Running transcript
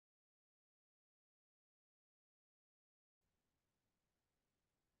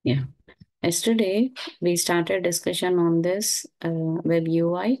Yeah. Yesterday, we started discussion on this web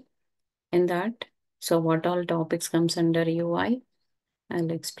UI in that. So what all topics comes under UI?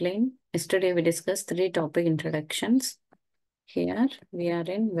 I'll explain. Yesterday, we discussed 3 topic introductions. Here, we are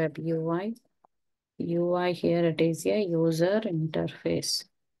in web UI. UI here, it is a user interface.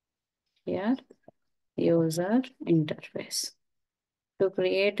 Here, user interface. To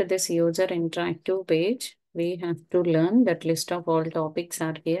create this user interactive page, we have to learn that list of all topics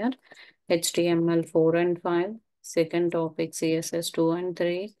are here. HTML 4 and 5, second topic CSS 2 and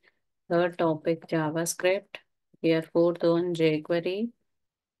 3, third topic JavaScript, here fourth one jQuery,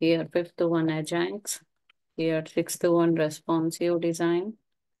 here fifth one Ajax, here sixth one responsive design,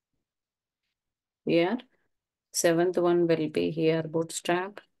 here seventh one will be here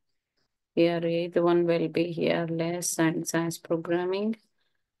Bootstrap, here eighth one will be here less and SAS programming,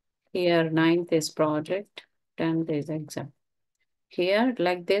 here ninth is project, 10th is exam. Here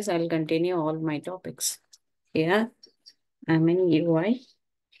like this I'll continue all my topics. Here I'm in UI.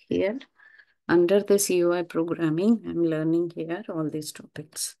 Here under this UI programming, I'm learning here all these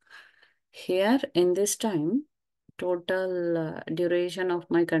topics. Here in this time, total duration of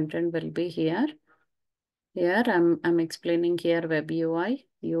my content will be here. Here I'm explaining here web UI.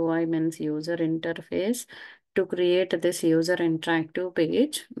 UI means user interface. To create this user interactive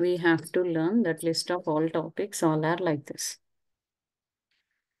page, we have to learn that list of all topics, all are like this.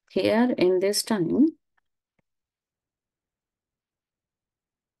 Here in this time,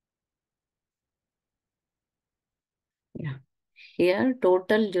 yeah, here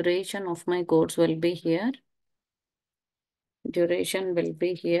total duration of my course will be here. Duration will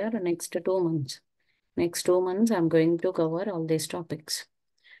be here next 2 months. Next 2 months, I'm going to cover all these topics.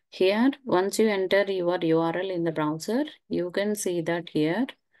 Here, once you enter your URL in the browser, you can see that here.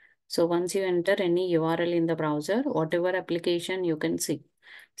 So once you enter any URL in the browser, whatever application you can see.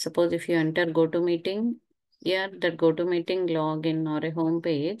 Suppose if you enter GoToMeeting, here that GoToMeeting login or a home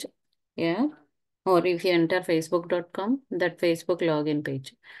page, yeah. Or if you enter facebook.com, that Facebook login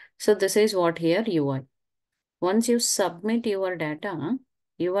page. So this is what here UI. Once you submit your data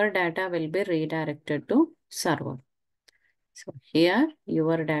will be redirected to server. So here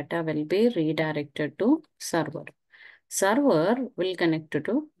your data will be redirected to server. Server will connect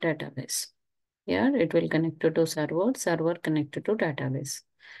to database. Here it will connect to server, server connected to database.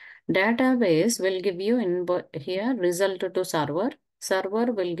 Database will give you here result to server.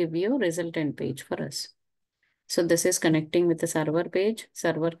 Server will give you resultant page for us. So this is connecting with the server page,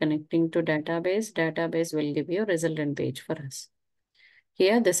 server connecting to database, database will give you resultant page for us.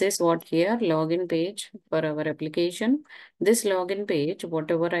 Here, this is what here login page for our application. This login page,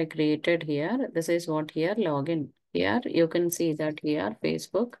 whatever I created here, this is what here login. Here you can see that here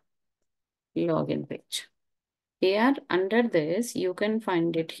Facebook login page. Here under this, you can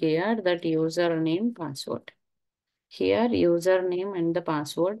find it here that username password. Here username and the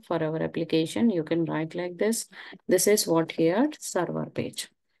password for our application, you can write like this. This is what here server page.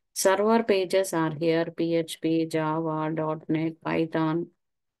 Server pages are here PHP, Java, .NET, Python.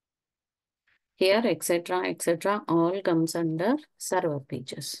 Here, etc., all comes under server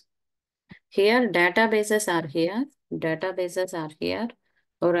pages. Here, databases are here. Databases are here.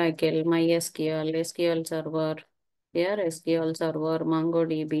 Oracle, MySQL, SQL Server. Here, SQL Server,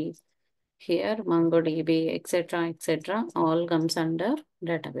 MongoDB. Here, MongoDB, etc., all comes under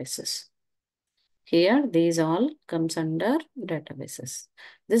databases. Here, these all comes under databases.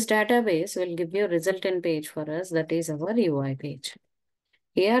 This database will give you resultant page for us. That is our UI page.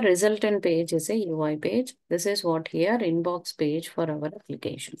 Here resultant page is a UI page. This is what here inbox page for our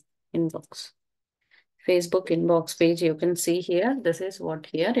application. Inbox. Facebook inbox page you can see here. This is what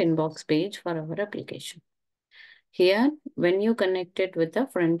here inbox page for our application. Here when you connect it with the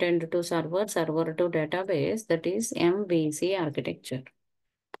front end to server, server to database, that is MVC architecture.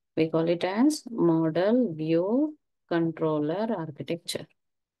 We call it as model view controller architecture.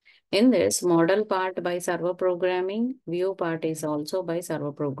 In this model part by server programming, view part is also by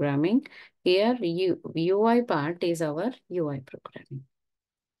server programming. Here UI part is our UI programming.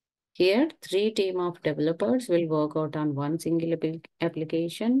 Here 3 team of developers will work out on one single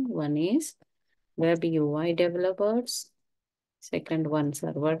application. One is web UI developers. Second one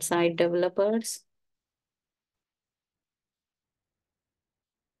server side developers.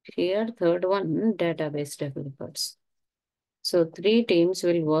 Here third one database developers. So 3 teams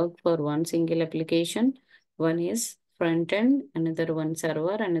will work for one single application. One is front end, another one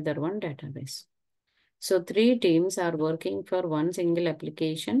server, another one database. So 3 teams are working for one single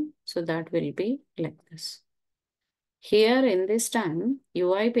application. So that will be like this. Here in this time,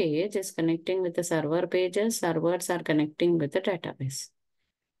 UI page is connecting with the server pages. Servers are connecting with the database.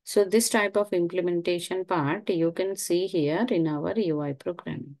 So this type of implementation part you can see here in our UI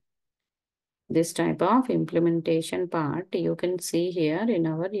programming. This type of implementation part you can see here in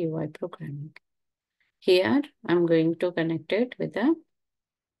our UI programming. Here I'm going to connect it with a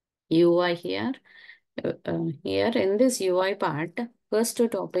UI here. Here in this UI part, first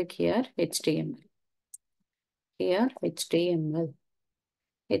topic here, HTML. Here, HTML.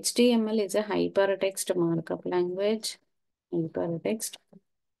 HTML is a hypertext markup language. Hypertext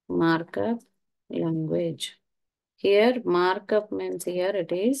markup language. Here, markup means here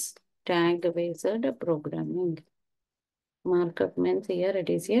it is tag-based programming. Markup means here it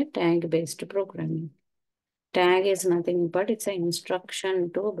is a tag-based programming. Tag is nothing but it's an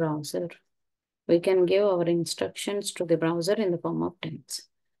instruction to a browser. We can give our instructions to the browser in the form of tags.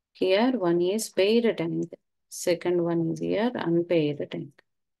 Here one is paid tag. Second one is here unpaid tag.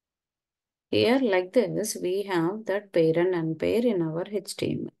 Here like this, we have that paid and unpaid in our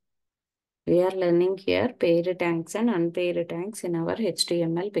HTML. We are learning here paid tags and unpaid tags in our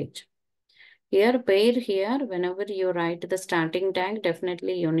HTML page. Here paid here, whenever you write the starting tag,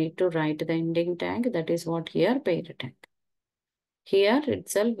 definitely you need to write the ending tag. That is what here paid tag. Here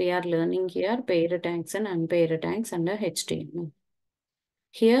itself, we are learning here paid tags and unpaid tags under HTML.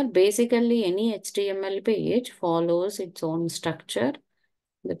 Here, basically, any HTML page follows its own structure.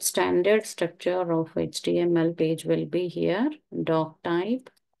 The standard structure of HTML page will be here, doc type,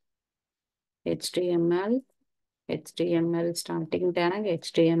 HTML, HTML starting tag,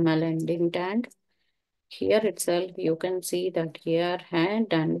 HTML ending tag. Here itself, you can see that here head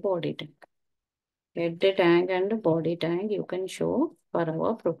and body tag. Head tag and body tag you can show for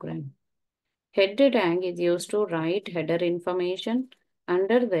our program. Head tag is used to write header information.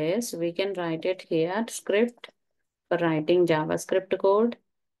 Under this, we can write it here, script for writing JavaScript code.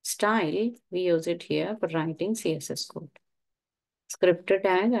 Style, we use it here for writing CSS code. Script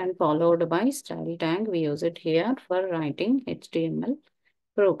tag and followed by style tag, we use it here for writing HTML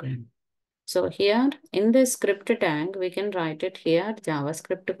program. So here in the script tag, we can write it here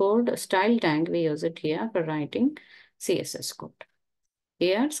JavaScript code. Style tag, we use it here for writing CSS code.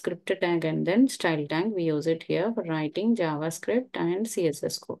 Here script tag and then style tag, we use it here for writing JavaScript and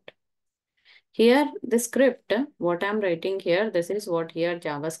CSS code. Here the script, what I'm writing here, this is what here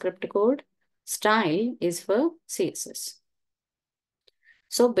JavaScript code. Style is for CSS.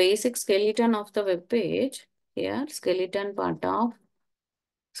 So basic skeleton of the web page, here skeleton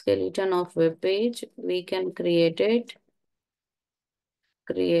of web page, we can create it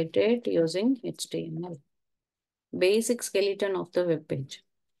using HTML. Basic skeleton of the web page.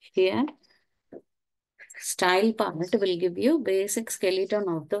 Here style part will give you basic skeleton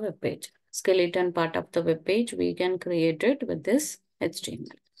of the web page. Skeleton part of the web page, we can create it with this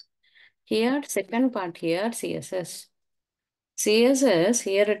HTML. Here, second part here, CSS. CSS,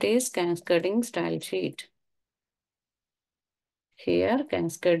 here it is cascading style sheet. Here,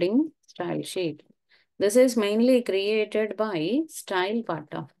 cascading style sheet. This is mainly created by style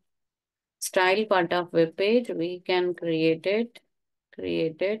part of web page. We can create it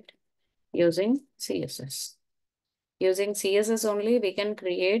using CSS. Using CSS only, we can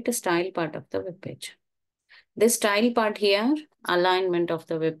create a style part of the web page. This style part here, alignment of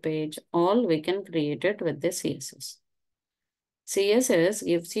the web page, all we can create it with the CSS. CSS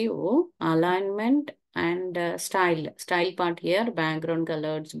gives you alignment and style. Style part here, background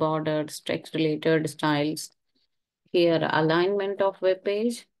colors, borders, text related styles. Here, alignment of web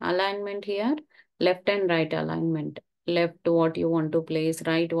page. Alignment here, left and right alignment. Left what you want to place,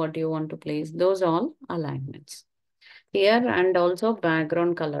 right what you want to place. Those all alignments. Here and also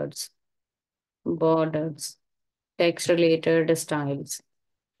background colors, borders, text related styles,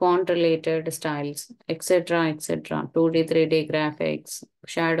 font related styles, etc. etc. 2D, 3D graphics,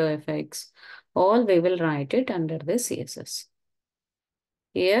 shadow effects, all we will write it under the CSS.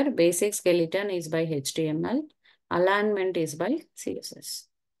 Here basic skeleton is by HTML, alignment is by CSS.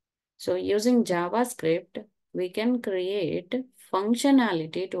 So using JavaScript, we can create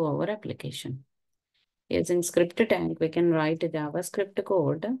functionality to our application. Using script tag, we can write JavaScript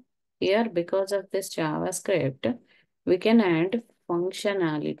code. Here, because of this JavaScript, we can add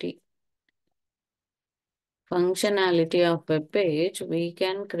functionality. Functionality of web page, we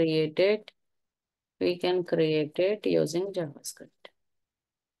can create it using JavaScript.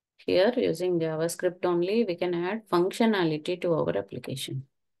 Here, using JavaScript only, we can add functionality to our application.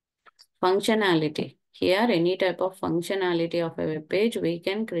 Functionality. Here, any type of functionality of a web page, we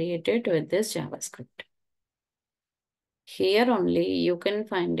can create it with this JavaScript. Here only you can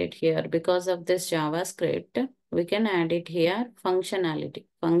find it here. Because of this JavaScript, we can add it here functionality.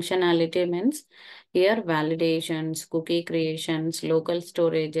 Functionality means here validations, cookie creations, local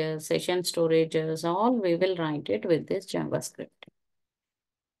storages, session storages, all we will write it with this JavaScript.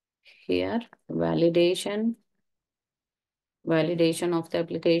 Here validation of the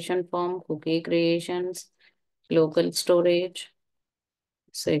application form, cookie creations, local storage,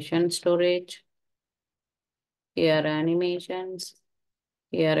 session storage, here animations,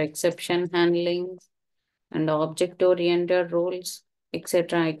 here exception handling, and object-oriented roles,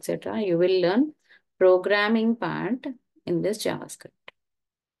 etc., etc. You will learn programming part in this JavaScript.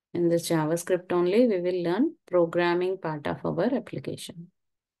 In this JavaScript only, we will learn programming part of our application.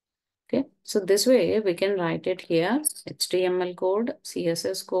 Okay, so this way we can write it here, HTML code,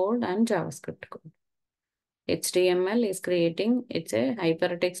 CSS code, and JavaScript code. HTML is creating, it's a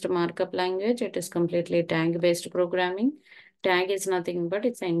hypertext markup language. It is completely tag-based programming. Tag is nothing but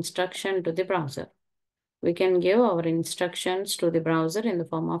it's an instruction to the browser. We can give our instructions to the browser in the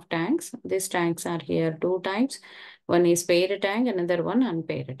form of tags. These tags are here two types. One is paid tag, another one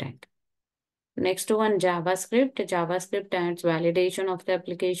unpaid tag. Next one, JavaScript. JavaScript adds validation of the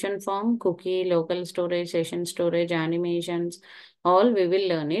application form, cookie, local storage, session storage, animations. All we will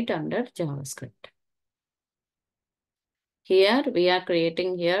learn it under JavaScript. Here we are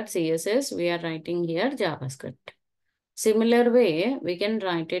creating here CSS. We are writing here JavaScript. Similar way, we can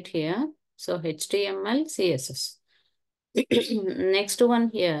write it here. So HTML, CSS. Next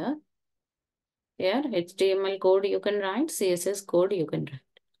one here HTML code you can write, CSS code you can write.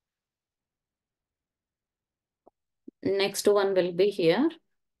 Next one will be here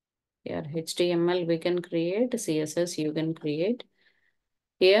HTML we can create, CSS you can create.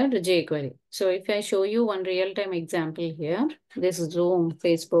 Here jQuery. So if I show you one real-time example here, this Zoom,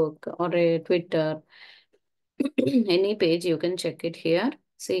 Facebook, or a Twitter, any page you can check it here.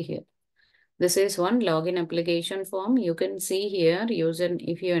 See here. This is one login application form. You can see here user,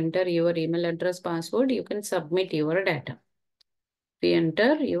 if you enter your email address password, you can submit your data. If you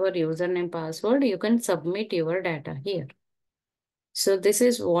enter your username password, you can submit your data here. So this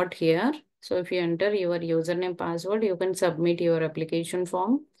is what here. So if you enter your username password, you can submit your application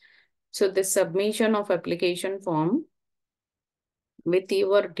form. So this submission of application form with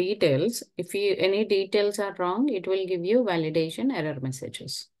your details, if any details are wrong, it will give you validation error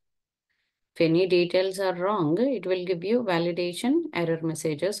messages. If any details are wrong, it will give you validation error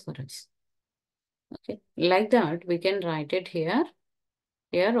messages for us. Okay, like that, we can write it here.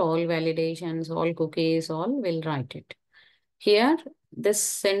 Here, all validations, all cookies, all will write it. Here, this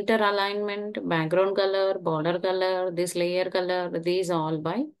center alignment, background color, border color, this layer color, these all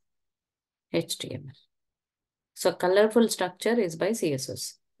by HTML. So colorful structure is by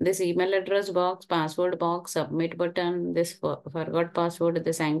CSS. This email address box, password box, submit button, this forgot password,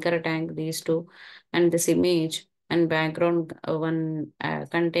 this anchor tag, these two, and this image and background one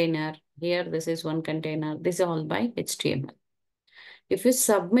container. Here, this is one container. This is all by HTML. If you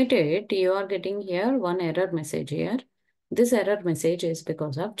submit it, you are getting here one error message here. This error message is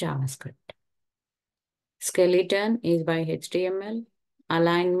because of JavaScript. Skeleton is by HTML.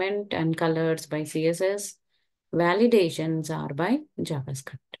 Alignment and colors by CSS. Validations are by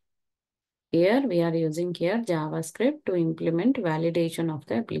JavaScript. Here we are using here JavaScript to implement validation of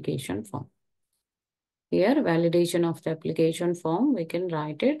the application form. Here validation of the application form, we can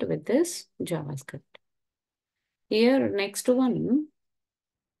write it with this JavaScript. Here next one,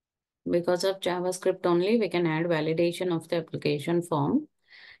 because of JavaScript only, we can add validation of the application form.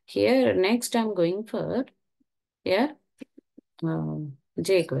 Here next I'm going for here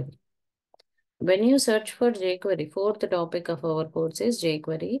jQuery. When you search for jQuery, fourth topic of our course is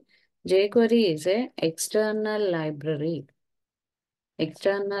jQuery. jQuery is a external library.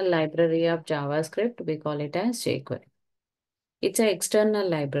 External library of JavaScript, we call it as jQuery. It's an external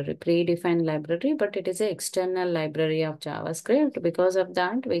library, predefined library, but it is an external library of JavaScript. Because of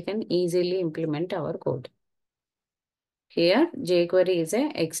that, we can easily implement our code. Here, jQuery is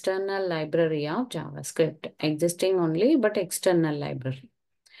an external library of JavaScript, existing only, but external library.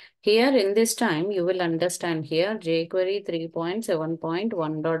 Here in this time, you will understand here jQuery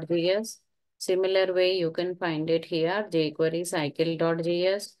 3.7.1.js. Similar way, you can find it here jQuery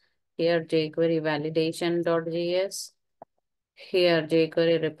cycle.js. Here jQuery validation.js. Here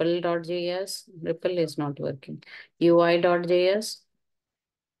jQuery ripple.js. Ripple is not working. UI.js.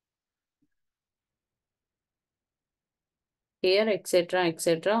 Here etc.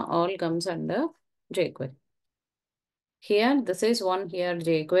 etc. all comes under jQuery. Here, this is one here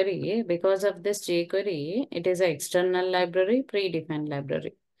jQuery. Because of this jQuery, it is an external library, predefined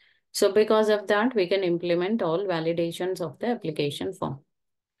library. So because of that, we can implement all validations of the application form.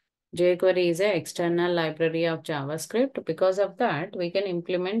 jQuery is an external library of JavaScript. Because of that, we can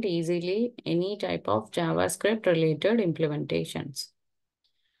implement easily any type of JavaScript related implementations.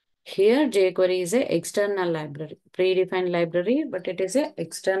 Here, jQuery is an external library, predefined library, but it is an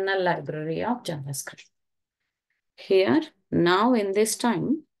external library of JavaScript. Here, now in this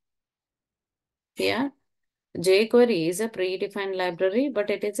time, here, jQuery is a predefined library, but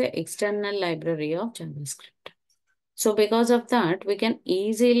it is an external library of JavaScript. So because of that, we can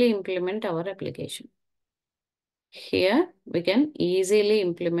easily implement our application. Here, we can easily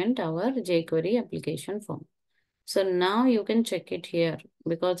implement our jQuery application form. So now you can check it here.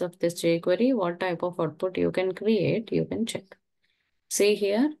 Because of this jQuery, what type of output you can create, you can check. See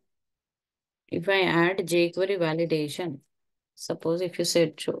here, if I add jQuery validation, suppose if you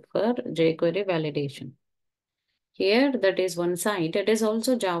search for jQuery validation, here that is one site. It is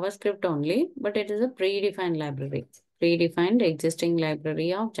also JavaScript only, but it is a predefined library, predefined existing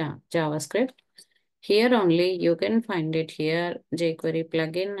library of JavaScript. Here only you can find it here, jQuery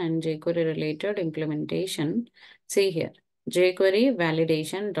plugin and jQuery related implementation. See here, jQuery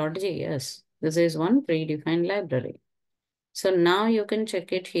validation.js. This is one predefined library. So now you can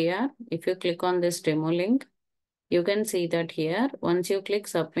check it here. If you click on this demo link, you can see that here, once you click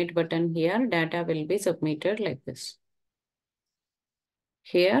submit button here, data will be submitted like this.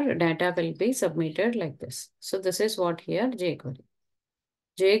 Here, data will be submitted like this. So this is what here jQuery.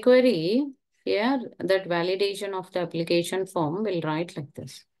 jQuery, here that validation of the application form will write like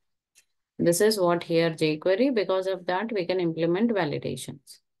this. This is what here jQuery. Because of that, we can implement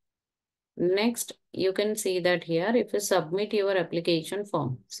validations. Next, you can see that here, if you submit your application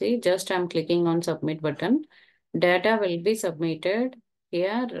form, see, just I'm clicking on submit button, data will be submitted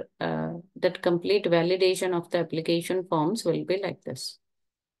here. That complete validation of the application forms will be like this.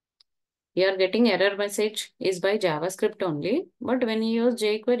 You are getting error message is by JavaScript only, but when you use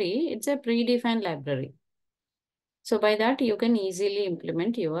jQuery, it's a predefined library. So by that, you can easily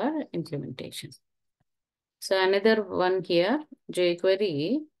implement your implementation. So another one here,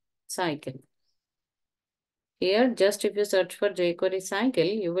 jQuery cycle. Here, just if you search for jQuery cycle,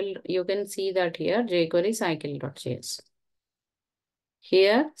 you can see that here jQuery cycle.js.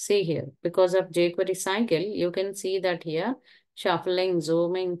 Here, see here, because of jQuery cycle, you can see that here shuffling,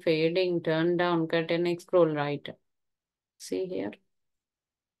 zooming, fading, turn down, cut and scroll right. See here.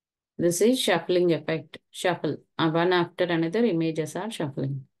 This is shuffling effect. Shuffle. One after another images are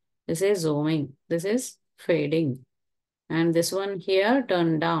shuffling. This is zooming. This is fading. And this one here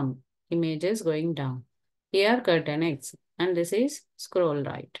turn down. Images going down. Here curtain X. And this is scroll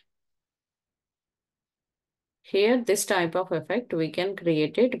right. Here this type of effect we can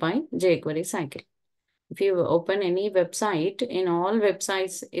create it by jQuery cycle. If you open any website, in all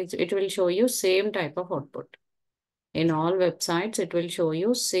websites, it will show you same type of output. In all websites, it will show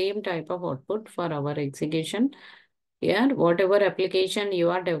you same type of output for our execution. Here, whatever application you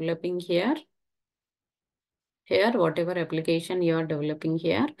are developing here, whatever application you are developing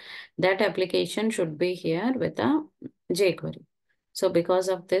here, that application should be here with a jQuery. So because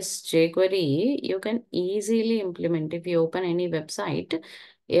of this jQuery, you can easily implement. If you open any website,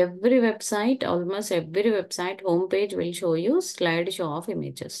 almost every website homepage will show you slideshow of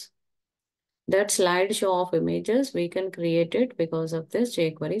images. That slideshow of images, we can create it because of this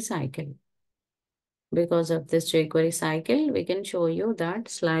jQuery cycle. Because of this jQuery cycle, we can show you that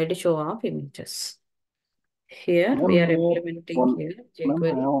slideshow of images. Here we are implementing here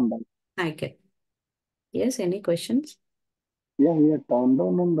jQuery cycle. Yes, any questions? Yeah, here turn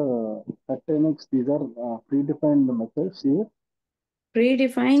down and curtain these are predefined methods here.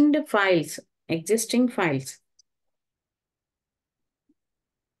 Predefined files, existing files.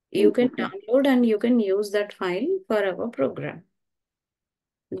 You can download and you can use that file for our program.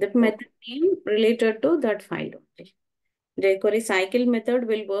 That method name related to that file only. jQuery cycle method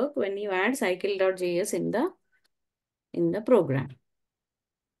will work when you add cycle.js in the program.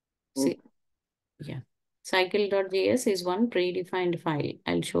 See, yeah. Cycle.js is one predefined file.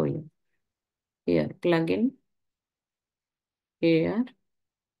 I'll show you. Here, plugin. Here,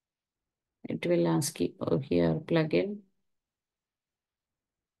 it will ask you, oh, here, plugin.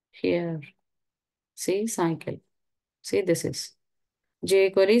 Here, see, cycle. See, this is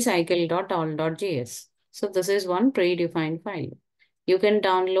jQuery cycle.all.js. So this is one predefined file. You can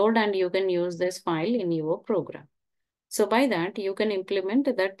download and you can use this file in your program. So by that, you can implement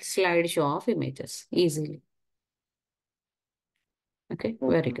that slideshow of images easily. Okay,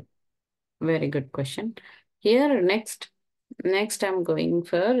 very good. Very good question. Here, next I'm going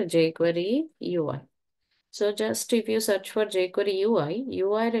for jQuery UI. So just if you search for jQuery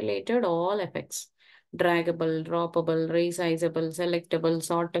UI related all effects, draggable, droppable, resizable, selectable,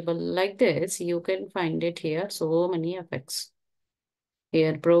 sortable, like this, you can find it here, so many effects.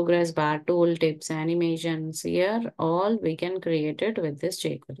 Here, progress bar, tool tips, animations, here, all we can create it with this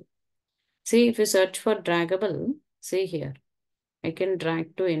jQuery. See, if you search for draggable, see here, I can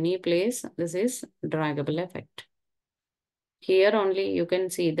drag to any place. This is draggable effect. Here only you can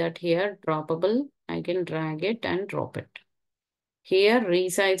see that here droppable, I can drag it and drop it. Here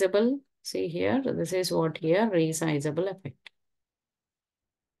resizable, see here, this is what here resizable effect.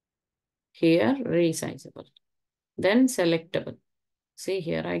 Here resizable. Then selectable. See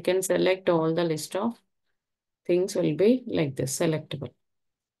here, I can select all the list of things will be like this, selectable.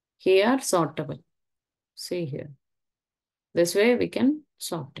 Here sortable. See here. This way we can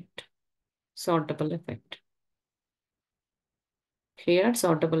sort it. Sortable effect. Here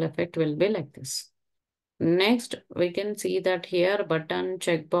sortable effect will be like this. Next, we can see that here button,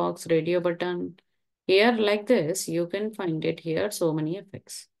 checkbox, radio button. Here like this, you can find it here, so many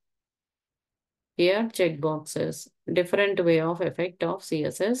effects. Here checkboxes, different way of effect of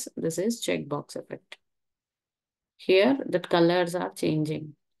CSS. This is checkbox effect. Here the colors are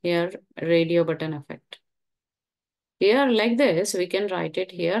changing. Here radio button effect. Here like this, we can write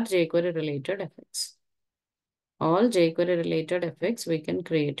it here jQuery related effects. All jQuery related effects, we can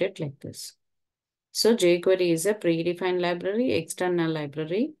create it like this. So jQuery is a predefined library, external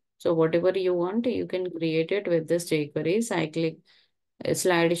library. So whatever you want, you can create it with this jQuery, cyclic,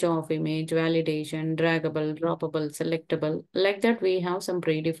 slideshow of image, validation, draggable, droppable, selectable. Like that, we have some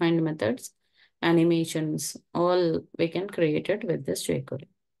predefined methods, animations, all we can create it with this jQuery.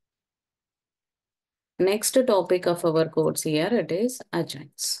 Next topic of our course here, it is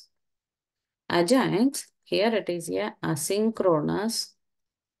Ajax. Ajax, here it is a asynchronous,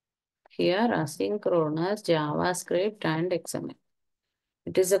 here asynchronous JavaScript and XML.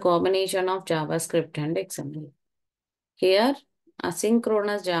 It is a combination of JavaScript and XML. Here,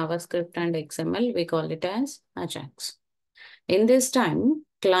 asynchronous JavaScript and XML, we call it as Ajax. In this time,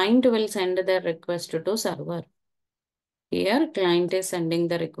 client will send the request to server. Here, client is sending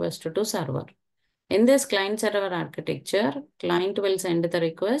the request to server. In this client-server architecture, client will send the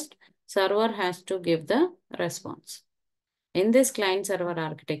request, server has to give the response. In this client-server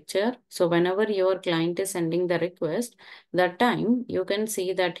architecture, so whenever your client is sending the request, that time you can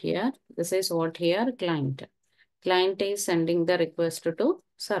see that here, this is what here client. Client is sending the request to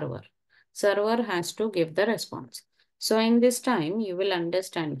server. Server has to give the response. So in this time, you will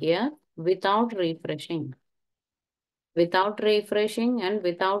understand here without refreshing and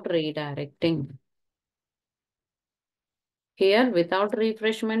without redirecting. Here, without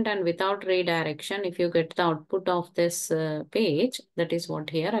refreshment and without redirection, if you get the output of this page, that is what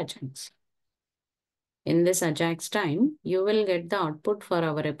here Ajax. In this Ajax time, you will get the output for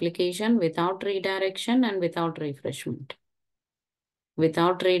our application without redirection and without refreshment.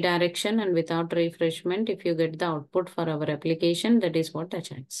 Without redirection and without refreshment, if you get the output for our application, that is what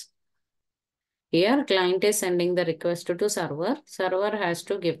Ajax. Here, client is sending the request to server. Server has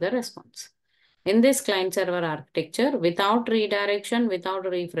to give the response. In this client-server architecture, without redirection, without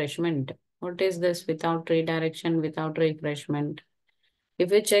refreshment. What is this without redirection, without refreshment?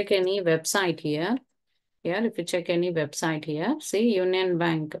 If you check any website here, if you check any website here, see Union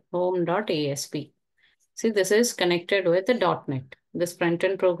Bank home.asp. See, this is connected with the .NET. This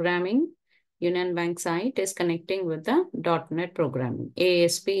front-end programming, Union Bank site is connecting with the .NET programming.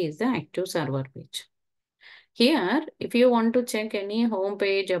 ASP is the active server page. Here, if you want to check any home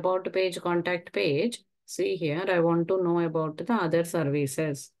page, about page, contact page, see here, I want to know about the other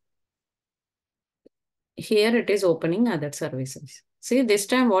services. Here it is opening other services. See, this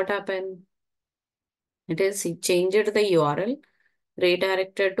time what happened? It is changed the URL,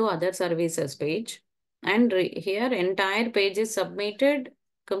 redirected to other services page. And here entire page is submitted,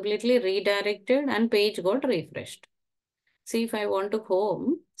 completely redirected and page got refreshed. See, if I want to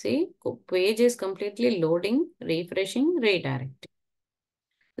home, see, page is completely loading, refreshing, redirecting.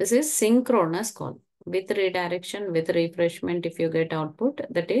 This is synchronous call. With redirection, with refreshment, if you get output,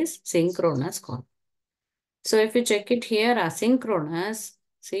 that is synchronous call. So if you check it here, asynchronous,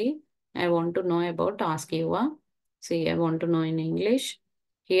 see, I want to know about ask UA. See, I want to know in English.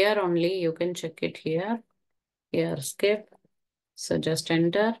 Here only you can check it here. Here skip. So just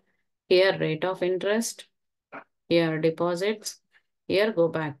enter. Here rate of interest. Here deposits. Here go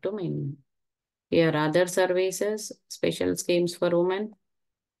back to menu. Here other services, special schemes for women.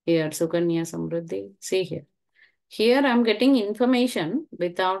 Here Sukanya Samruddhi. See here. Here I'm getting information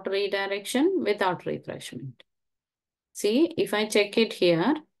without redirection, without refreshment. See, if I check it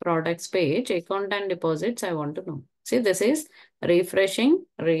here, products page, account and deposits, I want to know. See, this is refreshing,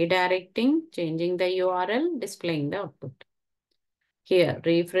 redirecting, changing the URL, displaying the output. Here,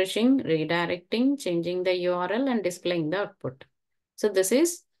 refreshing, redirecting, changing the URL and displaying the output. So this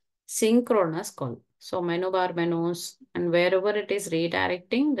is synchronous call. So menu bar menus and wherever it is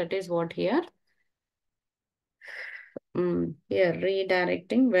redirecting, that is what here. Here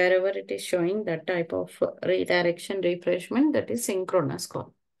redirecting, wherever it is showing that type of redirection, refreshment, that is synchronous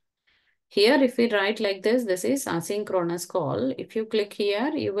call. Here, if we write like this, this is asynchronous call. If you click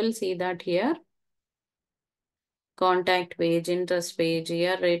here, you will see that here, contact page, interest page,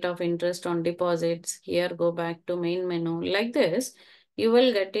 here rate of interest on deposits, here go back to main menu. Like this, you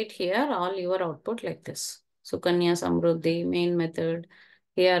will get it here, all your output like this. Sukanya Samruddhi, main method,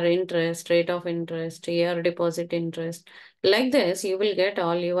 here interest, rate of interest, here deposit interest. Like this, you will get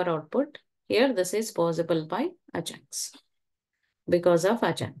all your output. Here, this is possible by Ajax, because of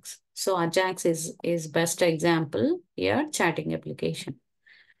Ajax. So Ajax is best example here, chatting application.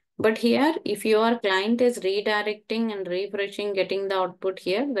 But here, if your client is redirecting and refreshing, getting the output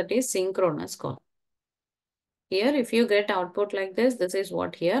here, that is synchronous call. Here, if you get output like this is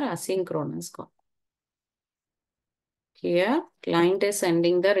what here, asynchronous call. Here, client is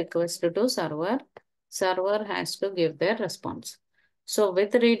sending the request to server. Server has to give their response. So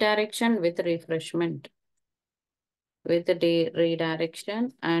with redirection, with refreshment, with the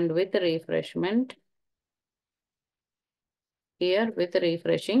redirection and with refreshment, here with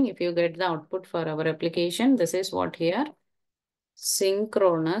refreshing, if you get the output for our application, this is what here,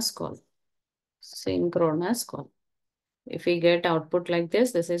 synchronous call. Synchronous call. If we get output like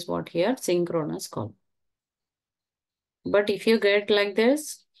this is what here, synchronous call. But if you get like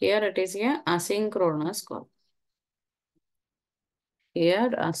this, here it is here, asynchronous call. Here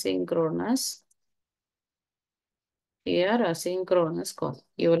asynchronous. Here asynchronous call.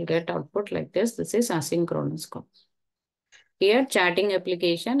 You will get output like this. This is asynchronous call. Here chatting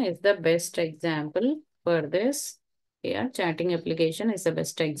application is the best example for this. Here chatting application is the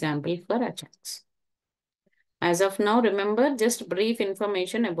best example for Ajax. As of now, remember just brief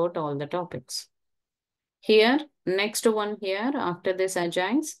information about all the topics. Here, next one here, after this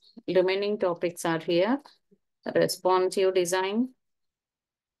Ajax, remaining topics are here. Responsive design.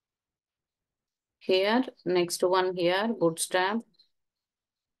 Here, next one here, Bootstrap.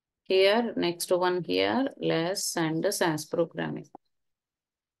 Here, next one here, LESS and SAS programming.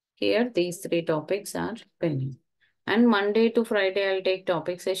 Here, these three topics are pending. And Monday to Friday, I'll take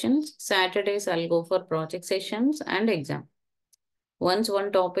topic sessions. Saturdays, I'll go for project sessions and exam. Once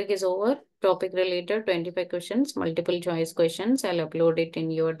one topic is over, topic related 25 questions, multiple choice questions, I'll upload it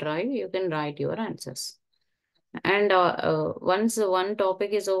in your drive. You can write your answers. And once one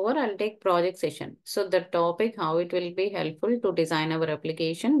topic is over, I'll take project session. So the topic, how it will be helpful to design our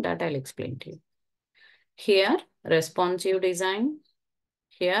application, that I'll explain to you. Here, responsive design.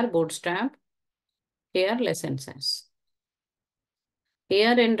 Here, Bootstrap. Here, lessons.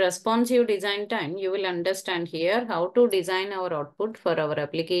 Here in responsive design time, you will understand here how to design our output for our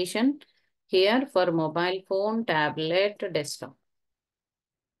application. Here for mobile phone, tablet, desktop.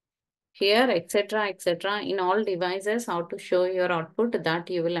 Here, etc. in all devices, how to show your output, that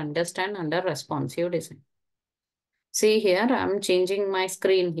you will understand under responsive design. See here, I'm changing my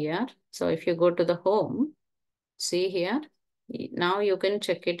screen here. So if you go to the home, see here, now you can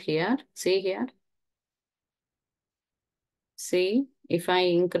check it here. See here. See, if I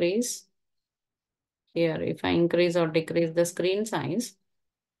increase here, if I increase or decrease the screen size,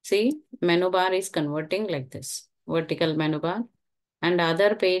 see, menu bar is converting like this, vertical menu bar. And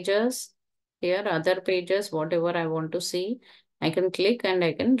other pages, here other pages, whatever I want to see, I can click and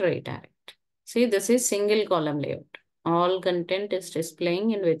I can redirect. See, this is single column layout. All content is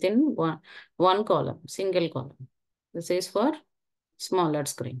displaying in within one column, single column. This is for smaller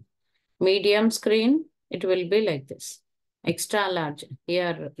screen. Medium screen, it will be like this. Extra large,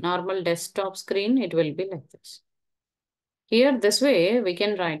 here normal desktop screen, it will be like this. Here, this way, we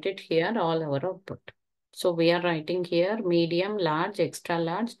can write it here, all our output. So we are writing here, medium, large, extra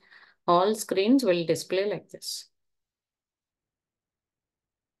large, all screens will display like this.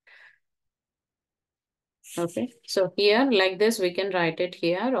 Okay, so here, like this, we can write it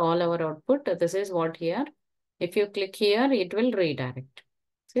here, all our output. This is what here. If you click here, it will redirect.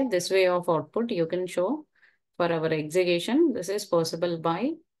 See, this way of output you can show for our execution. This is possible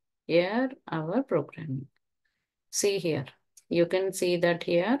by here, our programming. See here. You can see that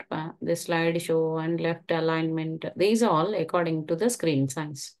here, the slide show and left alignment, these all according to the screen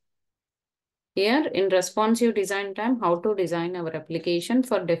size. Here in responsive design time, how to design our application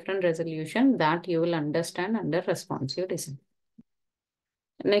for different resolution, that you will understand under responsive design.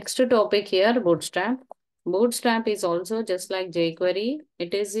 Next topic here, Bootstrap. Bootstrap is also just like jQuery.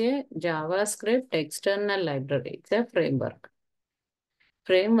 It is a JavaScript external library. It's a framework.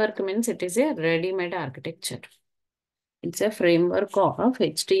 Framework means it is a ready-made architecture. It's a framework of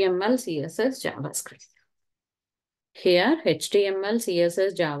HTML, CSS, JavaScript. Here, HTML,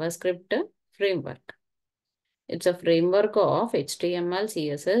 CSS, JavaScript framework. It's a framework of HTML,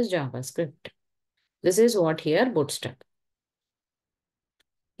 CSS, JavaScript. This is what here Bootstrap.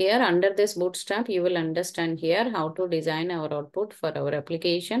 Here under this Bootstrap, you will understand here how to design our output for our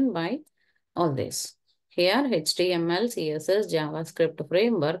application by all this. Here HTML, CSS, JavaScript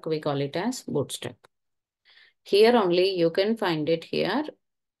framework, we call it as Bootstrap. Here only you can find it here.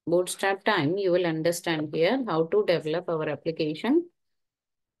 Bootstrap time, you will understand here how to develop our application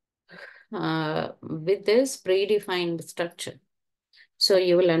with this predefined structure. So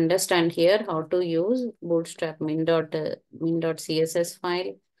you will understand here how to use Bootstrap min.css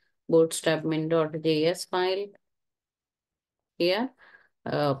file, Bootstrap min.js file, here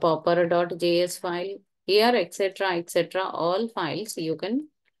popper.js file, here etc. all files you can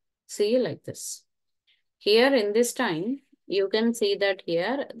see like this. Here in this time, you can see that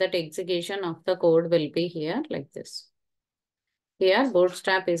here that execution of the code will be here like this. Here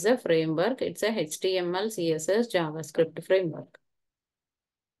Bootstrap is a framework. It's a HTML, CSS, JavaScript framework.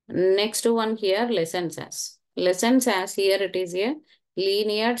 Next one here, lessons as. Lessons as here it is a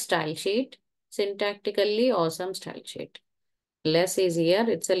linear style sheet, syntactically awesome style sheet. Less is here,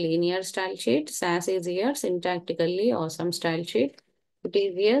 it's a linear style sheet. SAS is here, syntactically awesome style sheet. It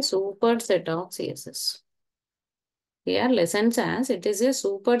is a super set of CSS. Here lessons as it is a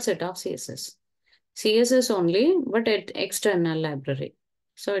super set of CSS. CSS only, but at external library.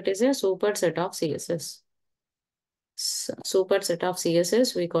 So it is a super set of CSS. Super set of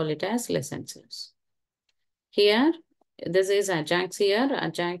CSS, we call it as lessons. Here, this is Ajax here.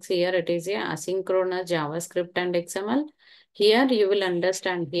 Ajax here, it is a asynchronous JavaScript and XML. Here, you will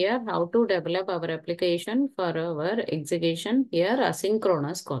understand here how to develop our application for our execution. Here,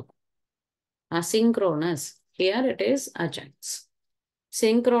 asynchronous call. Asynchronous. Here it is Ajax.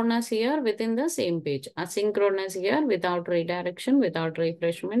 Synchronous here within the same page. Asynchronous here without redirection, without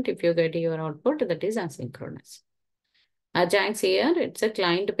refreshment. If you get your output, that is asynchronous. Ajax here, it's a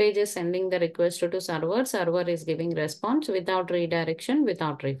client page is sending the request to server. Server is giving response without redirection,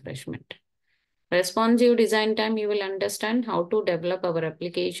 without refreshment. Responsive design time, you will understand how to develop our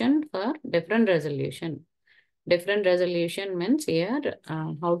application for different resolution. Different resolution means here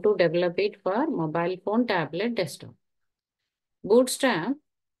how to develop it for mobile phone, tablet, desktop. Bootstrap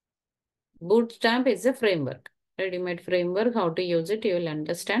is a framework. Ready-made framework, how to use it, you will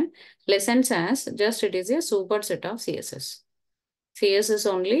understand. Lessons as just it is a super set of CSS. CSS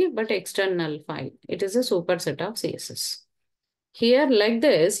only, but external file. It is a super set of CSS. Here, like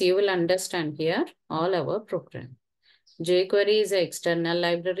this, you will understand here all our program. jQuery is an external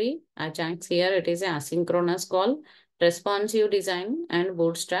library. Ajax here, it is an asynchronous call, responsive design, and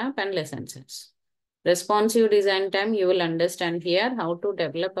Bootstrap and lessons. Responsive design time, you will understand here how to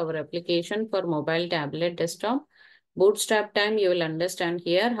develop our application for mobile, tablet, desktop. Bootstrap time, you will understand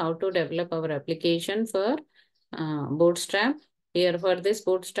here how to develop our application for Bootstrap. Here for this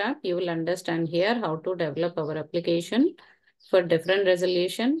Bootstrap, you will understand here how to develop our application for different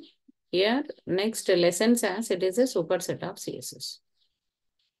resolution. Here, next lessons as it is a super set of CSS.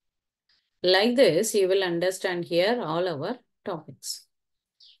 Like this, you will understand here all our topics.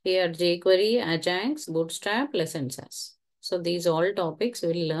 Here jQuery, Ajax, Bootstrap, lessons as. So these all topics we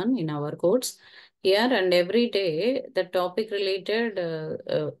will learn in our course. Here and every day, the topic related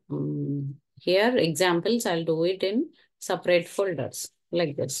here examples, I'll do it in separate folders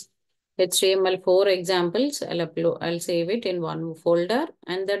like this. HTML4 examples, I'll save it in one folder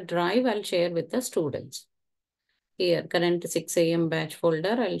and the drive I'll share with the students. Here, current 6 AM batch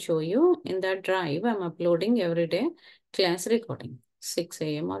folder, I'll show you. In that drive, I'm uploading every day class recording, 6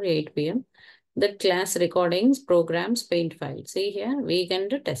 AM or 8 PM. The class recordings, programs, paint file. See here,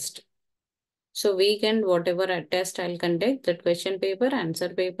 weekend test. So weekend, whatever a test I'll conduct, that question paper, answer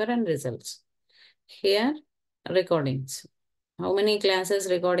paper, and results. Here, recordings. How many classes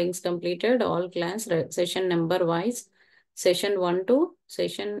recordings completed? All class session number wise, session 1 to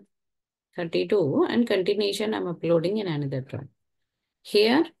session 32, and continuation I'm uploading in another drive.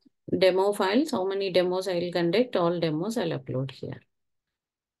 Here, demo files, how many demos I will conduct, all demos I'll upload here.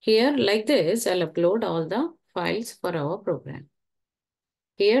 Here, like this, I'll upload all the files for our program.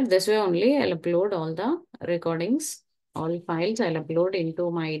 Here, this way only, I'll upload all the recordings, all files I'll upload into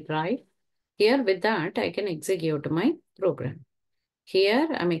my drive. Here, with that, I can execute my program. Here,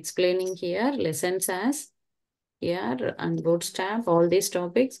 I'm explaining here lessons as here and Bootstrap, all these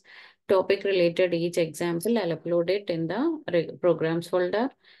topics, topic related each example, I'll upload it in the programs folder.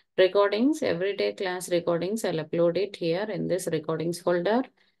 Recordings, everyday class recordings, I'll upload it here in this recordings folder.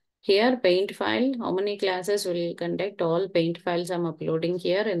 Here, paint file, how many classes will conduct, all paint files I'm uploading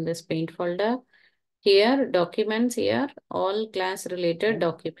here in this paint folder. Here, documents here, all class related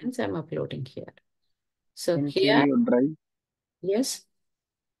documents I'm uploading here. So Can you share here, your drive? yes.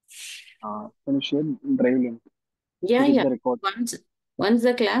 Can you share drive link to Yeah, get yeah. the record? Once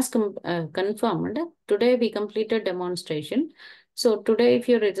the class confirmed, today we completed demonstration. So today, if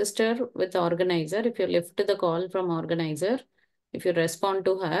you register with the organizer, if you lift the call from organizer, if you respond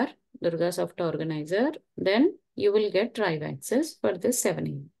to her, DURGASOFT organizer, then you will get drive access for this 7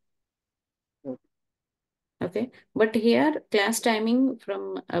 a.m. Okay. Okay. But here, class timing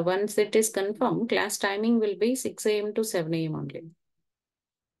from once it is confirmed, class timing will be 6 a.m. to 7 a.m. only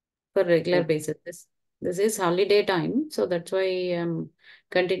for regular Okay. basis. This is holiday time, so that's why I'm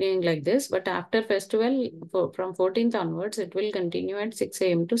continuing like this. But after festival, from 14th onwards, it will continue at 6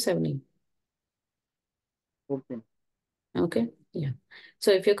 a.m. to 7 a.m. Okay. Okay, yeah.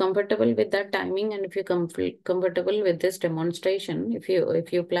 So if you're comfortable with that timing and if you're comfortable with this demonstration, if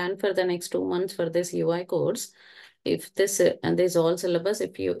you plan for the next 2 months for this UI course, if this and this all syllabus,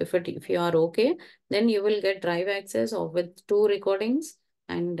 if you are okay, then you will get drive access of with 2 recordings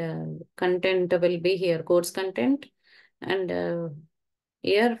and content will be here, course content and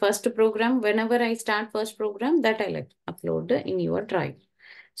here first program. Whenever I start first program, that I'll upload in your drive.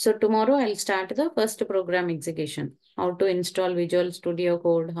 So tomorrow I'll start the first program execution, how to install Visual Studio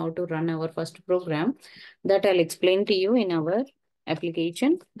Code, how to run our first program. That I'll explain to you in our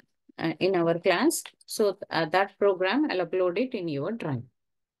application, in our class. So that program, I'll upload it in your drive.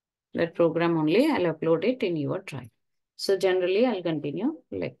 That program only, I'll upload it in your drive. So generally, I'll continue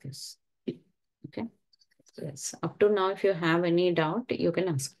like this. Okay. Yes. Up to now, if you have any doubt, you can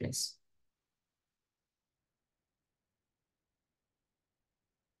ask, please.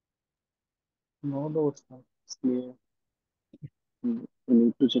 No doubts, ma'am. It's clear. We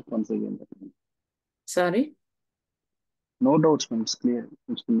need to check once again. Sorry. No doubts, ma'am. It's clear.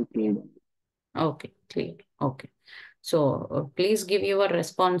 It's fully Yeah. clear. Okay, clear. Okay. So please give your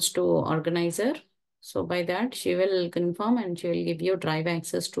response to organizer. So by that, she will confirm and she will give you drive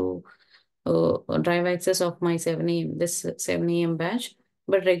access to drive access of my 7 a.m. this 7 a.m. batch.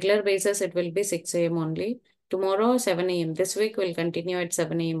 But regular basis, it will be 6 a.m. only. Tomorrow, 7 a.m. This week will continue at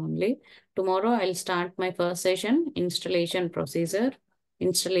 7 a.m. only. Tomorrow, I'll start my first session, installation procedure,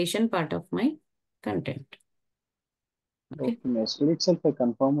 installation part of my content. Okay. Okay. Yesterday itself, I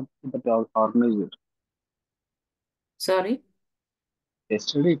confirmed with the organizer. Sorry.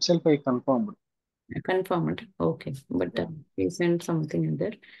 Yesterday itself, I confirmed. Confirmed. Okay. But Yeah. please send something in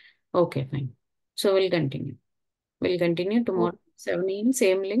there. Okay, fine. So we'll continue. We'll continue Okay. tomorrow, 7 a.m.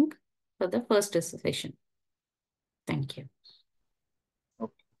 Same link for the first session. Thank you.